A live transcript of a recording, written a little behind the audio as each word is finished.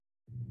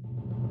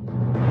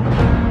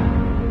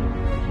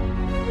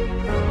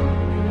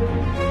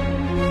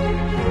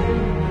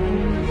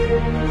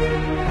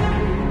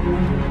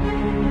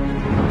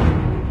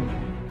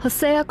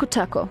Hosea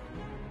Kutako,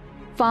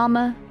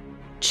 farmer,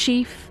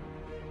 chief,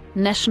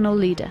 national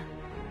leader.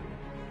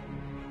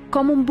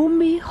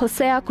 Komumbumbi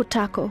Hosea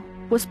Kutako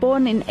was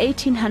born in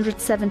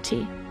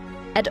 1870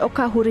 at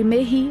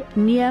Okahurimehi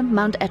near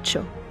Mount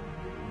Echo.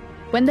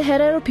 When the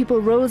Herero people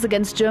rose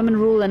against German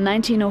rule in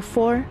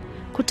 1904,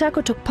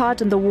 Kutako took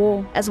part in the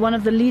war as one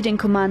of the leading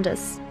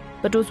commanders,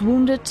 but was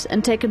wounded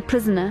and taken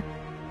prisoner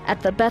at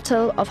the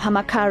Battle of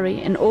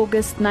Hamakari in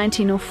August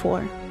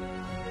 1904.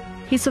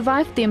 He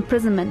survived the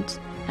imprisonment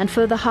and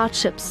further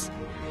hardships,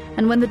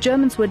 and when the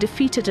Germans were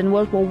defeated in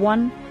World War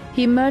I,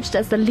 he emerged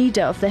as the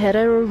leader of the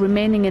Herero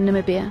remaining in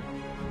Namibia,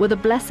 with the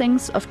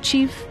blessings of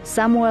Chief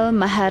Samuel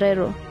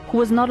Maharero, who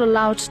was not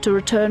allowed to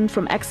return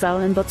from exile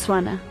in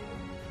Botswana.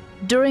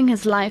 During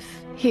his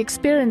life, he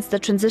experienced the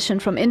transition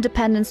from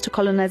independence to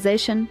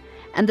colonization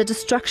and the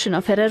destruction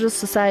of Herero's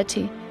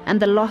society and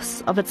the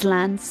loss of its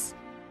lands.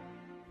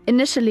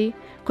 Initially,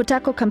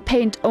 Kutako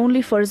campaigned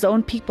only for his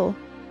own people,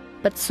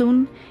 but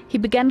soon he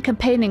began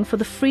campaigning for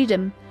the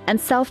freedom and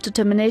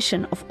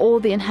self-determination of all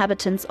the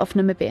inhabitants of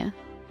Namibia.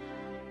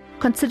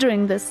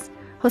 Considering this,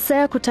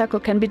 Hosea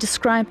Kutako can be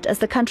described as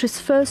the country's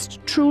first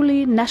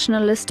truly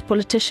nationalist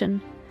politician,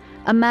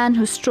 a man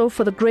who strove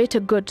for the greater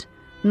good,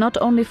 not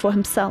only for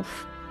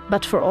himself,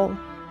 but for all.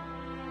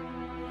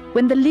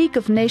 When the League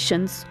of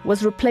Nations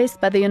was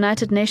replaced by the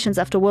United Nations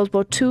after World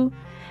War II,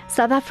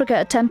 South Africa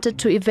attempted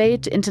to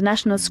evade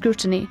international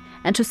scrutiny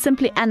and to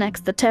simply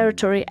annex the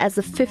territory as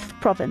a fifth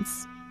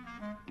province.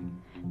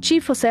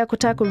 Chief Hosea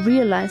Kutako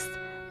realized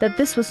that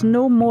this was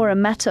no more a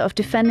matter of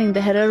defending the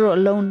Herero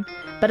alone,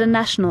 but a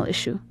national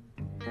issue,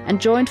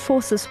 and joined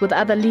forces with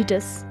other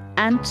leaders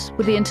and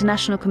with the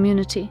international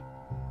community.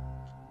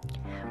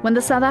 When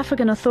the South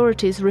African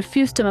authorities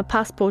refused him a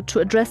passport to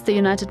address the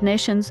United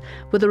Nations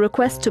with a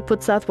request to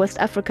put Southwest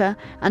Africa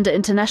under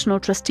international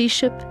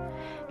trusteeship,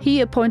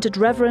 he appointed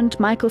Reverend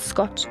Michael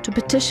Scott to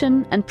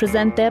petition and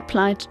present their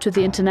plight to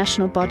the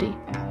international body.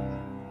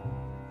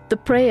 The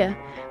prayer,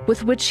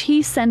 with which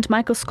he sent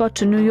Michael Scott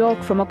to New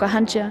York from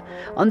Okahandja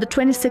on the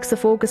 26th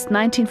of August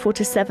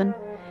 1947,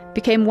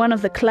 became one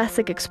of the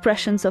classic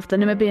expressions of the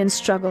Namibian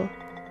struggle.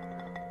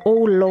 O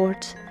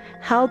Lord,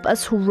 help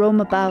us who roam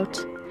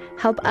about,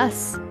 help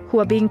us who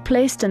are being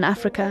placed in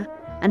Africa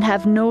and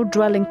have no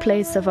dwelling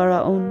place of our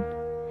own.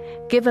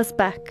 Give us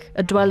back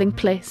a dwelling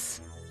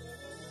place.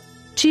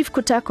 Chief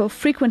Kutako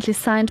frequently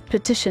signed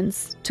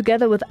petitions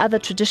together with other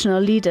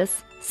traditional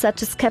leaders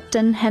such as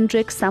Captain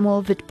Hendrik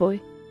Samuel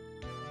Witbooi.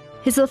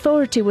 His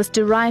authority was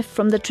derived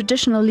from the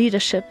traditional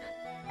leadership,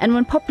 and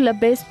when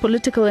popular-based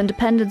political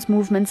independence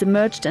movements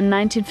emerged in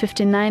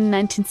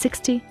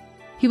 1959-1960,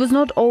 he was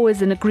not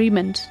always in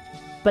agreement,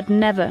 but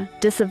never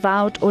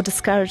disavowed or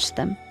discouraged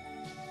them.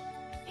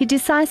 He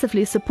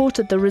decisively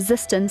supported the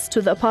resistance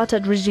to the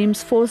apartheid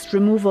regime's forced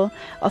removal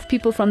of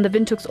people from the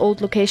Windhoek's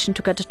old location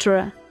to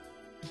Katutura,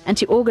 and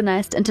he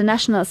organized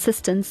international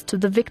assistance to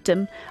the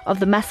victim of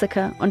the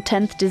massacre on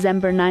 10th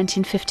December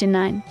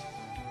 1959.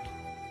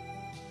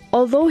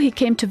 Although he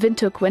came to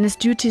Windhoek when his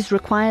duties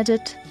required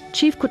it,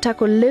 Chief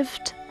Kutako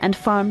lived and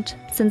farmed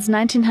since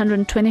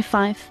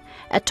 1925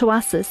 at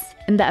Toasis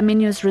in the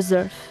Aminus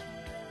Reserve.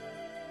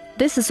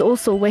 This is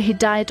also where he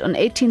died on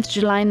 18th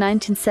July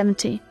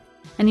 1970,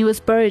 and he was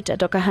buried at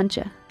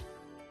Okahandja.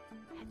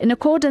 In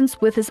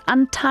accordance with his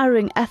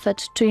untiring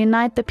effort to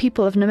unite the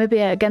people of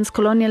Namibia against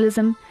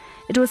colonialism,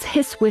 it was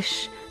his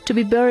wish to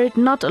be buried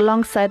not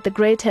alongside the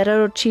great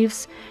Herero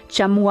chiefs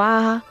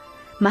Chamuaha,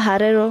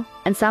 Maharero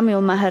and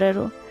Samuel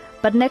Maharero,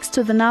 but next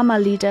to the Nama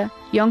leader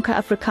Yonka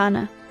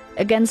Afrikaner,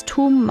 against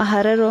whom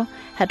Maharero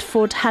had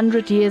fought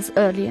 100 years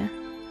earlier.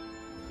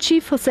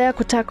 Chief Hosea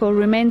Kutako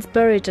remains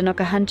buried in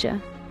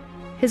Okahandja.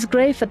 His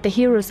grave at the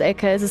Heroes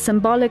Acre is a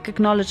symbolic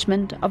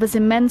acknowledgement of his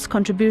immense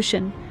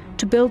contribution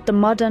to build the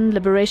modern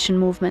liberation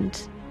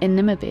movement in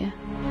Namibia.